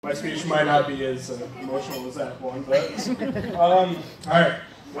My speech might not be as emotional as that one, but all right.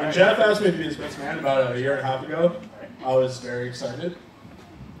 When Jeff asked me to be his best man about a year and a half ago, I was very excited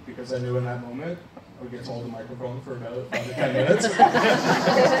because I knew in that moment I would get to hold the microphone for about 5 to 10 minutes.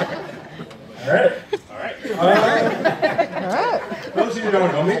 All right. Those of you who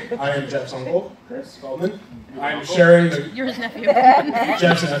don't know me, I am Jeff's uncle, Chris Feldman. I'm sharing the... You're his nephew.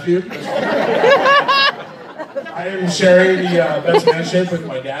 Jeff's nephew. I am sharing the best manship with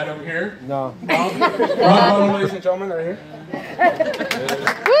my dad over here. No. Ron, ladies and gentlemen, right here.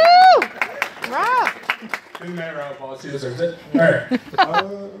 Woo! Rob! Give me a round of applause. He deserves it. All right.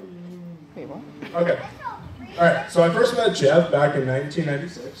 Okay. All right. So I first met Jeff back in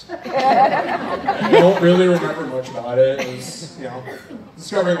 1996. I don't really remember much about it. It was,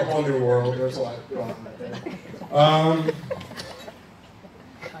 discovering a whole new world. There was a lot going on that day.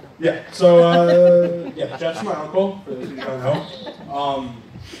 Yeah, so, Jeff's my uncle, for those of you who don't know.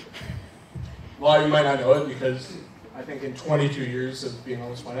 A lot of you might not know it because I think in 22 years of being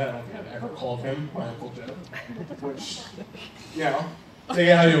on this planet, I don't think I've ever called him my Uncle Jeff, which, take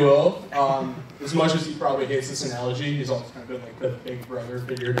it how you will. As much as he probably hates this analogy, he's always kind of been like the big brother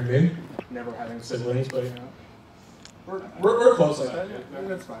figure to me, never having siblings, but, we're close like that, yeah,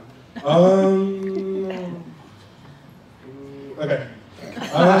 that's fine. Okay.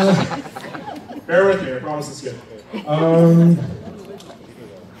 Bear with me, I promise it's good.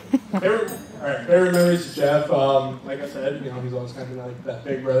 Favorite memories of Jeff. Like I said, he's always kind of like that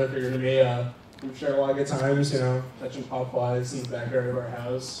big brother figure to me. We've shared a lot of good times, touching pop flies in the backyard of our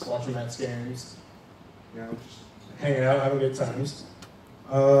house, watching Mets games, just hanging out, having good times.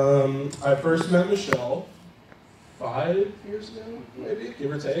 I first met Michelle 5 years ago, maybe,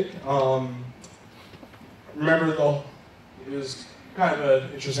 give or take. Remember it was kind of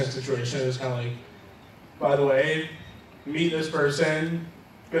an interesting situation. It was kind of like, by the way, meet this person,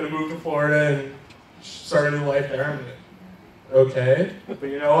 gonna move to Florida and start a new life there. I'm like, okay, but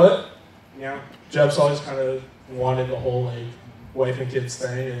you know what? Jeff's always kind of wanted the whole wife and kids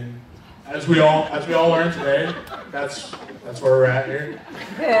thing, and as we all learned today, that's where we're at here.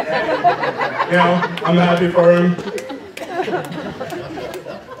 And, I'm happy for him.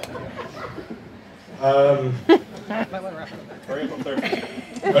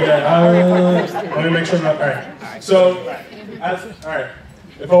 Okay, let me make sure I'm not, alright. So,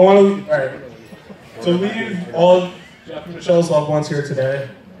 if I want to leave all of Jeff and Michelle's loved ones here today,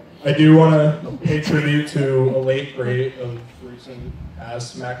 I do want to pay tribute to a late great of recent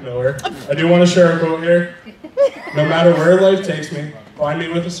past, Mac Miller. I do want to share a quote here. No matter where life takes me, find me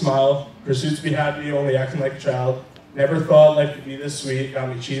with a smile, pursue to be happy, only acting like a child. Never thought life could be this sweet, got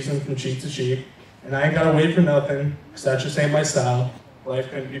me cheesing from cheek to cheek. And I ain't gotta wait for nothing, cause that just ain't my style. Life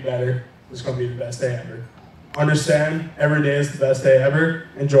couldn't be better, it's gonna be the best day ever. Understand, every day is the best day ever.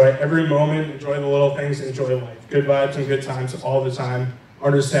 Enjoy every moment, enjoy the little things, enjoy life. Good vibes and good times all the time.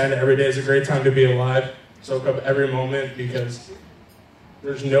 Understand every day is a great time to be alive. Soak up every moment because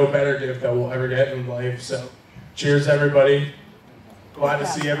there's no better gift that we'll ever get in life. So, cheers everybody. Glad to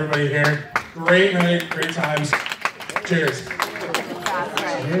see everybody here. Great night, great times. Cheers.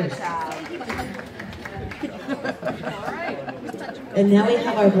 Cheers. And now we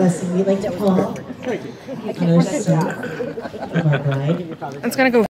have our blessing. We'd like to call on our son of our bride. It's gonna go.